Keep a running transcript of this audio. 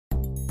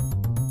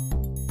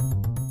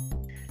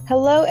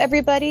Hello,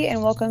 everybody,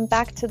 and welcome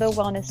back to the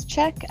Wellness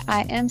Check.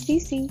 I am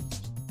Cece.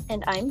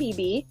 And I'm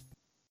BB.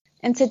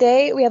 And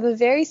today we have a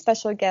very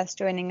special guest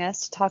joining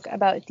us to talk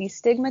about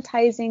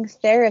destigmatizing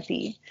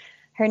therapy.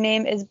 Her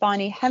name is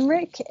Bonnie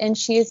Hemrick, and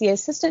she is the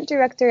Assistant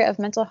Director of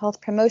Mental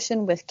Health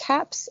Promotion with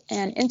CAPS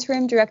and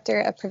Interim Director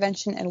of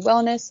Prevention and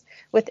Wellness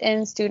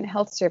within Student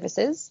Health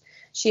Services.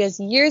 She has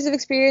years of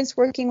experience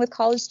working with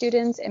college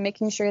students and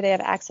making sure they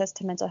have access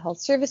to mental health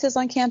services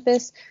on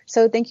campus.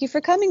 So thank you for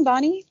coming,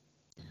 Bonnie.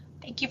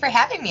 Thank you for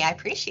having me. I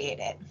appreciate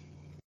it.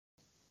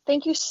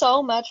 Thank you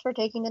so much for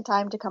taking the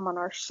time to come on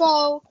our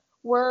show.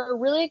 We're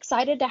really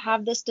excited to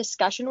have this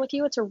discussion with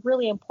you. It's a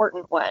really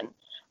important one.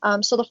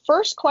 So the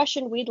first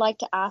question we'd like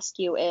to ask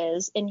you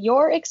is, in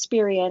your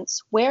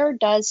experience, where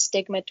does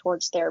stigma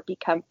towards therapy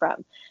come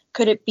from?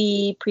 Could it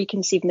be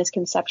preconceived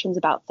misconceptions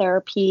about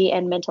therapy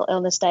and mental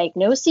illness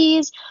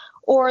diagnoses,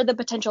 or the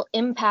potential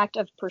impact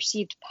of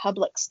perceived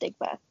public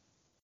stigma?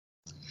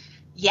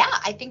 Yeah,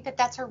 I think that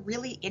that's a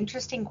really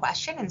interesting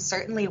question and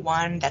certainly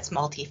one that's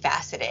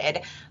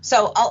multifaceted.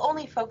 So I'll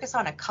only focus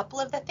on a couple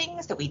of the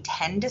things that we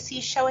tend to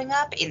see showing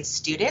up in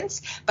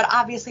students, but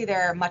obviously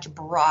there are much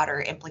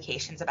broader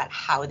implications about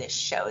how this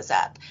shows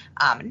up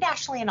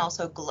nationally and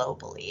also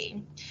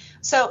globally.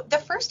 So the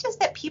first is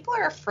that people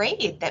are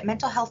afraid that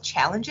mental health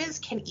challenges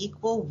can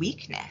equal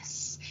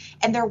weakness.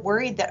 And they're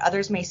worried that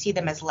others may see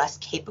them as less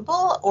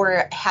capable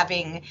or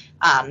having,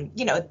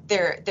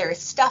 their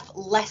stuff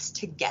less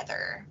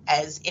together,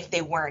 as if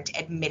they weren't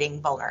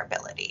admitting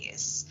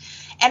vulnerabilities.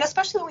 And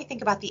especially when we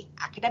think about the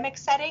academic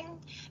setting,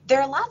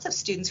 there are lots of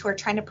students who are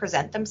trying to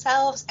present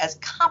themselves as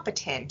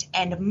competent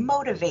and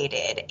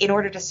motivated in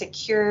order to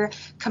secure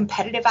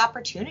competitive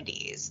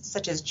opportunities,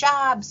 such as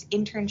jobs,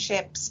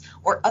 internships,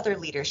 or other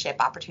leadership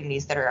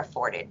opportunities that are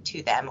afforded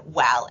to them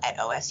while at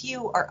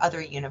OSU or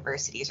other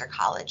universities or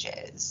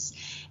colleges.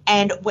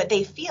 And what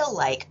they feel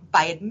like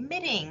by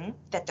admitting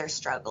that they're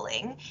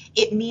struggling,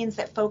 it means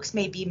that folks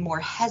may be more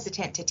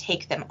hesitant to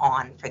take them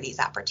on for these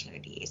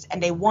opportunities.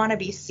 And they want to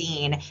be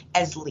seen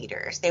as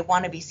leaders. They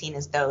want to be seen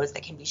as those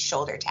that can be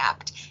shoulder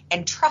tapped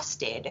and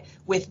trusted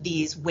with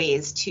these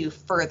ways to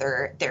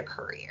further their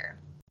career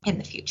in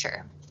the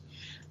future.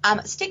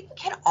 Stigma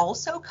can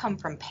also come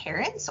from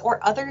parents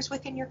or others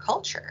within your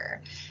culture.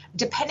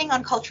 Depending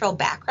on cultural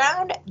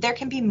background, there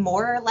can be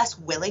more or less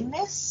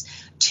willingness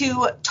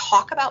to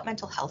talk about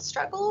mental health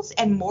struggles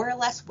and more or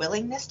less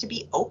willingness to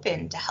be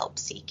open to help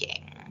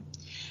seeking.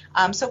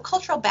 So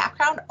cultural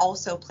background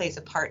also plays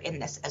a part in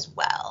this as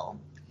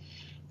well.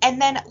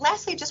 And then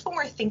lastly, just when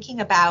we're thinking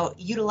about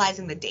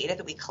utilizing the data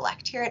that we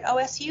collect here at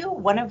OSU,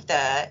 one of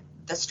the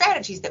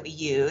strategies that we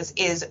use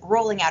is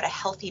rolling out a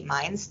Healthy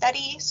Mind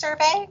Study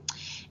survey.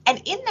 And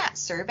in that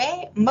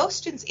survey, most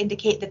students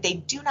indicate that they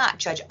do not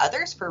judge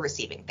others for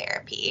receiving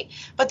therapy.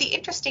 But the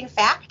interesting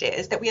fact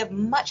is that we have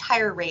much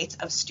higher rates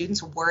of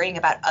students worrying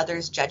about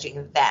others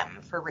judging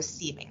them for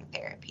receiving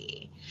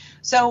therapy.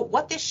 So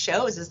what this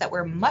shows is that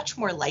we're much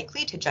more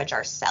likely to judge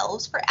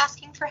ourselves for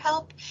asking for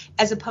help,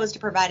 as opposed to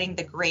providing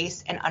the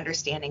grace and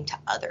understanding to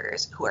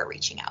others who are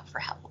reaching out for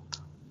help.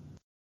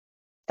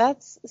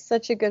 That's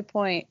such a good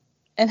point.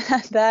 And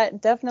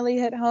that definitely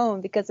hit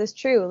home, because it's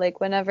true. Like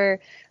whenever,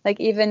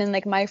 like even in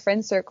like my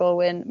friend circle,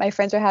 when my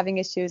friends are having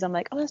issues, I'm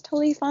like, oh, that's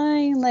totally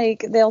fine.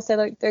 Like they'll say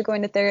like they're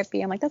going to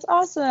therapy. I'm like, that's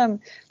awesome.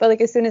 But like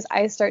as soon as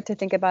I start to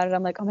think about it,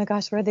 I'm like, oh my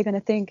gosh, what are they going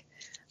to think?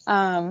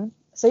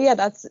 So yeah,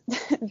 that's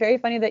very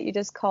funny that you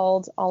just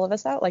called all of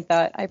us out like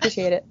that. I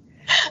appreciate it.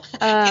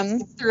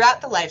 It's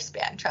throughout the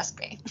lifespan, trust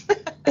me.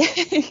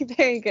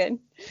 Very good.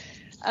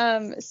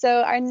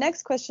 So our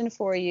next question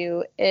for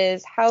you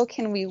is, how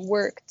can we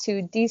work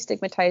to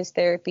destigmatize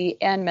therapy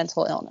and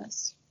mental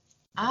illness?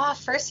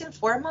 First and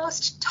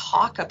foremost,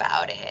 talk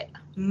about it.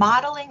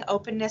 Modeling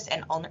openness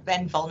and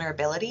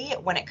vulnerability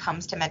when it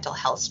comes to mental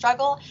health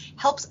struggle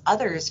helps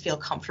others feel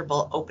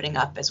comfortable opening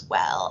up as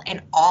well.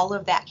 And all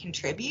of that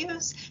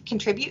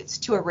contributes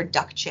to a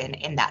reduction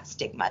in that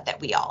stigma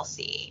that we all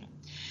see.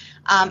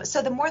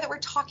 So the more that we're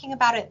talking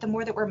about it, the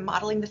more that we're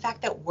modeling the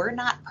fact that we're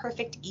not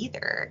perfect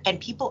either, and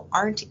people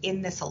aren't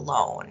in this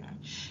alone.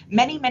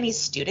 Many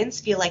students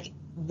feel like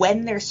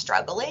when they're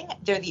struggling,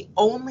 they're the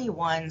only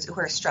ones who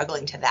are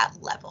struggling to that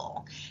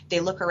level. They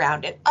look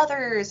around at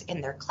others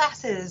in their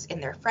classes, in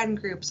their friend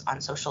groups,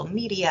 on social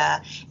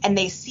media, and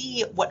they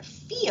see what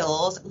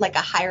feels like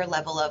a higher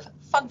level of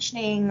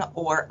functioning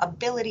or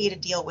ability to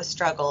deal with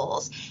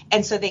struggles.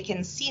 And so they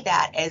can see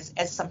that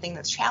as something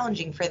that's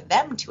challenging for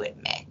them to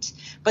admit.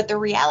 But the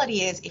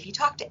reality is, if you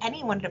talk to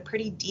anyone at a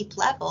pretty deep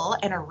level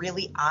and a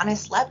really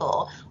honest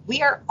level,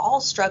 we are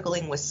all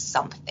struggling with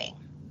something.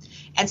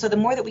 And so the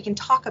more that we can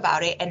talk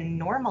about it and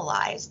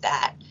normalize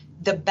that,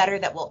 the better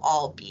that we'll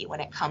all be when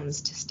it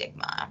comes to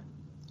stigma.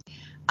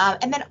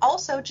 And then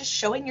also just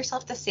showing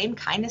yourself the same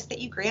kindness that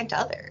you grant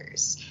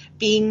others,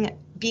 being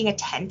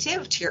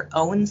attentive to your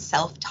own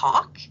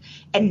self-talk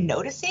and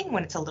noticing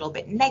when it's a little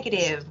bit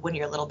negative, when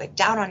you're a little bit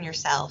down on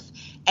yourself,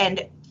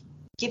 and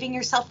giving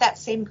yourself that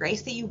same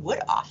grace that you would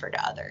offer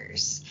to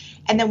others.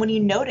 And then when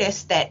you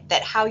notice that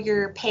how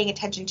you're paying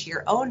attention to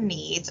your own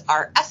needs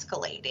are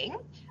escalating,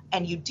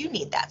 and you do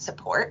need that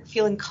support,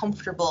 feeling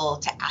comfortable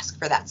to ask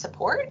for that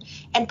support,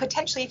 and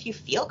potentially, if you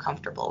feel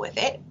comfortable with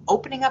it,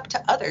 opening up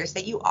to others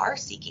that you are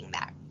seeking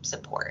that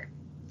support.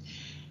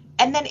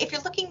 And then if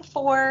you're looking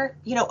for,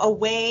 a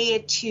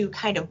way to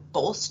kind of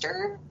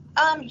bolster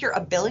your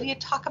ability to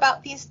talk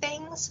about these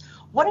things,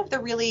 one of the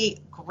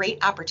really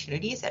great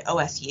opportunities at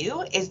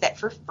OSU is that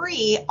for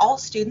free, all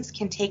students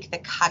can take the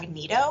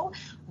Cognito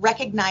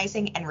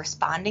Recognizing and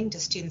Responding to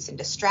Students in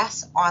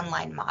Distress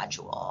online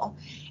module.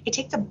 It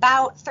takes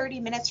about 30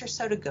 minutes or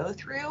so to go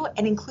through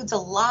and includes a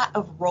lot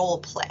of role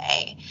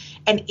play.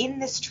 And in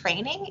this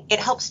training, it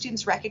helps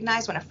students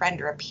recognize when a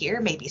friend or a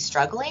peer may be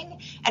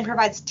struggling and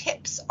provides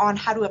tips on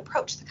how to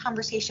approach the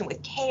conversation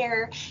with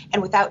care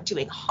and without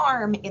doing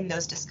harm in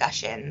those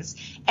discussions,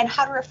 and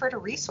how to refer to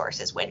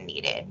resources when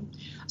needed.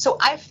 So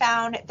I've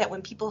found that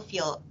when people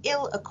feel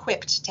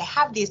ill-equipped to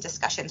have these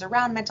discussions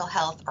around mental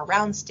health,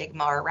 around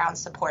stigma, or around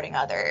supporting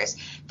others,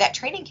 that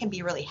training can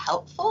be really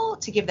helpful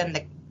to give them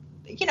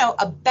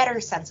a better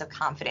sense of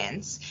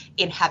confidence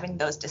in having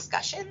those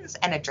discussions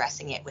and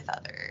addressing it with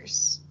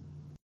others.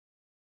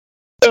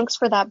 Thanks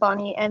for that,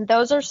 Bonnie. And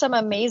those are some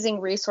amazing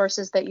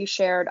resources that you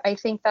shared. I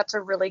think that's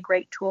a really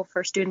great tool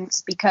for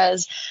students,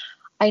 because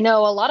I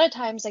know a lot of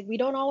times, we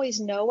don't always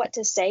know what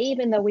to say,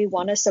 even though we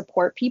want to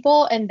support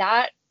people, and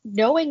that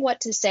knowing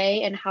what to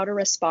say and how to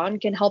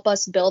respond can help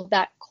us build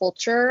that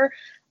culture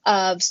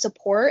of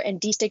support and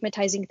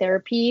destigmatizing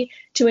therapy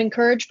to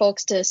encourage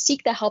folks to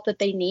seek the help that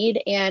they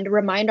need and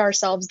remind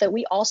ourselves that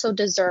we also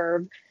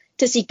deserve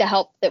to seek the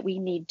help that we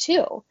need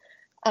too.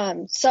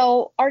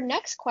 So our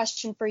next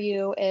question for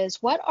you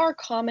is, what are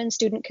common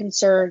student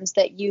concerns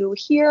that you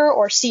hear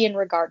or see in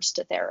regards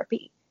to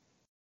therapy?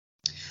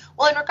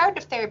 Well, in regard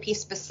to therapy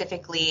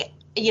specifically,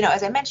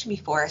 as I mentioned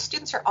before,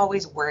 students are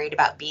always worried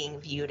about being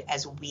viewed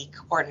as weak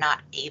or not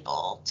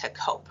able to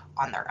cope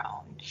on their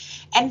own.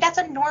 And that's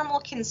a normal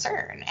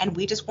concern. And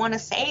we just want to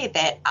say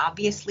that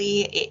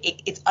obviously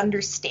it's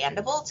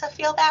understandable to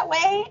feel that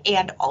way.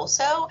 And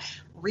also,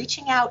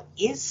 reaching out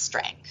is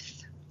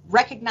strength.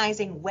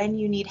 Recognizing when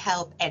you need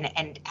help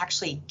and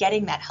actually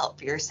getting that help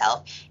for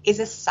yourself is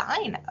a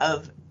sign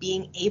of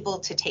being able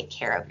to take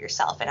care of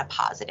yourself in a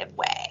positive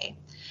way.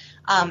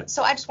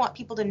 So I just want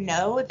people to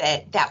know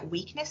that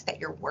weakness that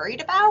you're worried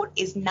about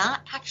is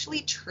not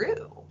actually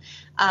true.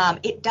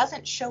 It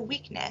doesn't show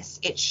weakness.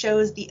 It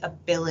shows the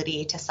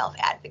ability to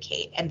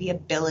self-advocate and the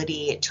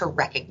ability to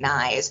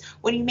recognize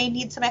when you may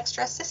need some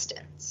extra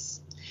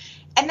assistance.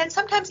 And then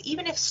sometimes,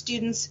 even if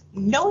students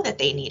know that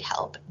they need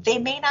help, they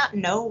may not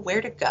know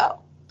where to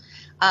go.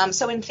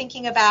 So in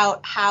thinking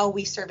about how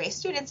we survey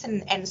students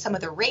and some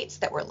of the rates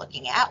that we're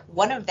looking at,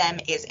 one of them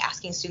is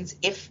asking students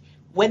if,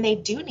 when they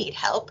do need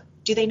help,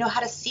 do they know how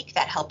to seek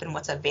that help and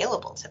what's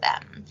available to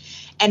them?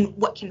 And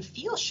what can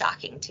feel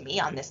shocking to me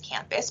on this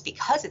campus,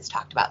 because it's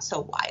talked about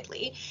so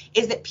widely,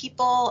 is that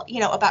people,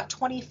 about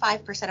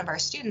 25% of our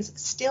students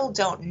still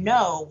don't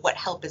know what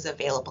help is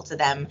available to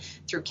them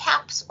through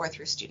CAPS or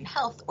through student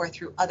health or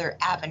through other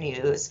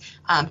avenues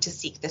to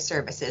seek the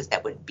services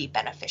that would be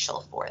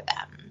beneficial for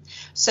them.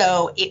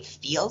 So it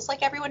feels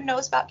like everyone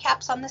knows about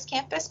CAPS on this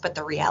campus, but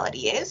the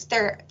reality is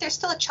there's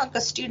still a chunk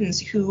of students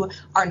who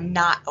are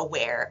not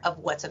aware of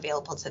what's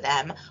available to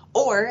them,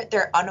 or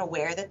they're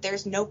unaware that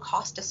there's no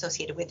cost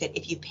associated with it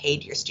if you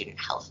paid your student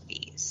health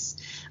fees.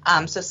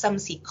 So some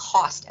see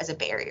cost as a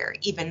barrier,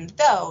 even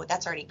though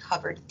that's already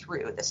covered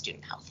through the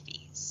student health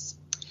fees.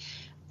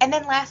 And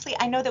then lastly,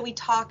 I know that we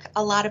talk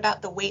a lot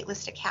about the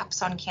waitlist at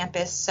CAPS on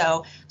campus,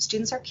 so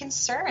students are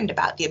concerned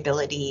about the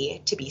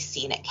ability to be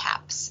seen at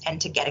CAPS and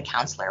to get a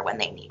counselor when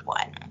they need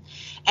one.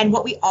 And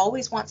what we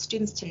always want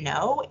students to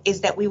know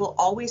is that we will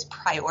always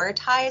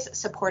prioritize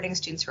supporting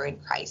students who are in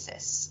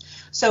crisis.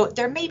 So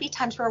there may be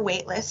times where a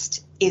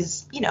waitlist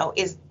is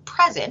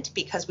present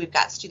because we've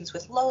got students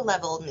with low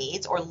level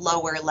needs or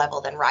lower level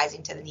than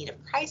rising to the need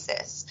of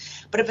crisis.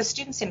 But if a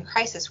student's in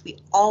crisis, we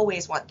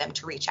always want them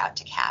to reach out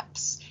to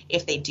CAPS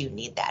if they do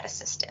need that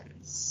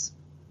assistance.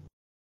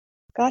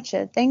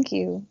 Gotcha. Thank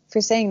you for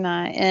saying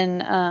that.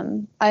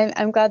 And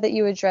I'm glad that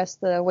you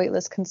addressed the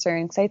waitlist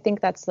concern, because I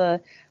think that's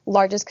the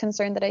largest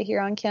concern that I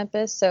hear on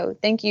campus. So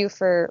thank you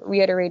for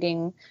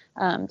reiterating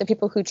the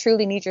people who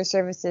truly need your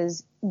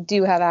services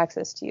do have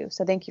access to you.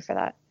 So thank you for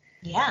that.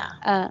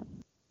 Yeah.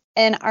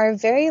 And our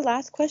very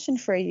last question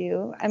for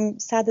you, I'm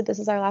sad that this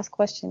is our last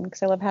question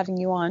because I love having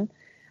you on.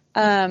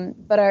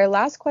 But our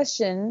last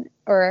question,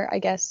 or I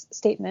guess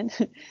statement,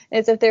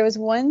 is if there was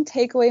one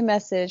takeaway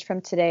message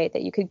from today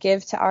that you could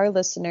give to our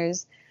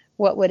listeners,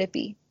 what would it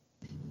be?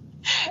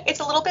 It's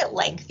a little bit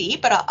lengthy,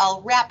 but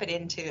I'll wrap it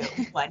into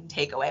one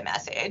takeaway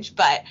message.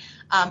 But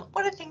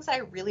one of the things I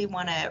really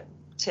want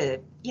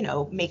to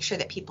make sure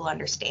that people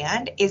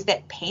understand is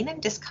that pain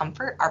and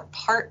discomfort are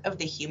part of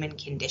the human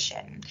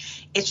condition.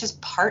 It's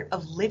just part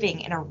of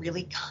living in a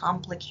really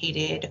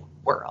complicated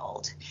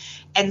world.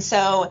 And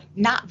so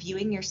not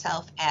viewing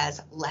yourself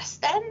as less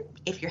than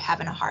if you're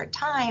having a hard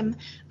time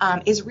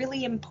is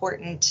really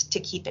important to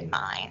keep in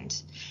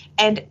mind.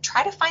 And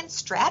try to find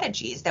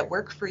strategies that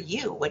work for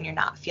you when you're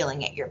not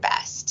feeling at your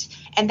best.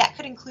 And that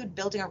could include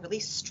building a really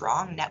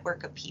strong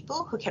network of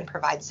people who can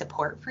provide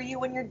support for you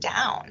when you're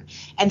down,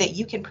 and that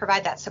you can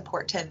provide that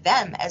support to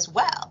them as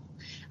well.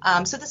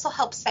 So this will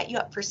help set you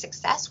up for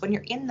success when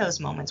you're in those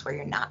moments where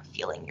you're not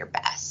feeling your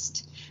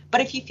best.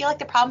 But if you feel like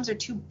the problems are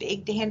too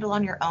big to handle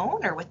on your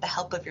own or with the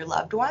help of your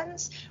loved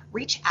ones,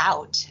 reach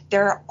out.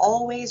 There are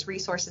always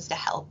resources to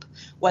help,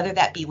 whether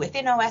that be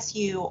within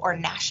OSU or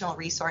national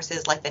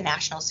resources like the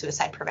National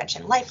Suicide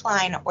Prevention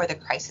Lifeline or the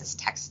Crisis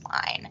Text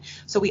Line.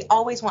 So we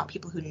always want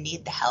people who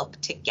need the help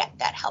to get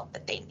that help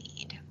that they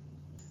need.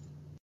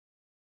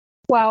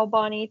 Wow,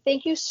 Bonnie,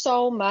 thank you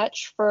so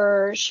much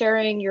for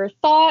sharing your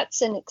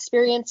thoughts and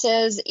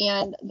experiences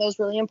and those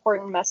really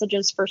important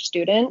messages for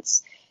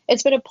students.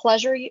 It's been a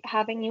pleasure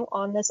having you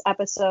on this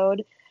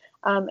episode.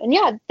 And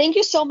yeah, thank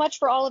you so much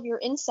for all of your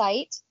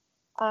insight.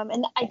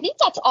 And I think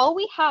that's all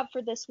we have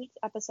for this week's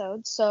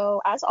episode.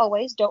 So as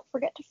always, don't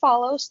forget to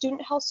follow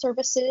Student Health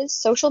Services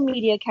social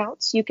media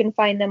accounts. You can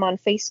find them on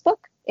Facebook,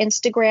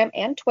 Instagram,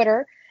 and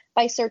Twitter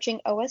by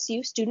searching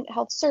OSU Student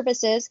Health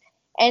Services.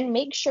 And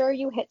make sure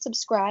you hit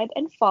subscribe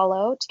and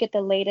follow to get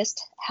the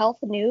latest health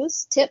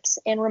news, tips,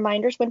 and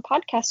reminders when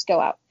podcasts go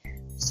out.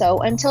 So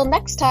until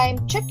next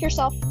time, check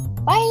yourself.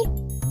 Bye.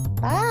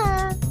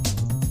 Bye.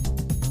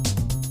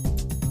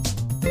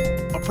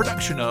 A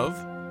production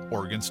of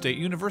Oregon State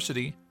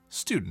University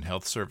Student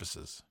Health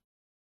Services.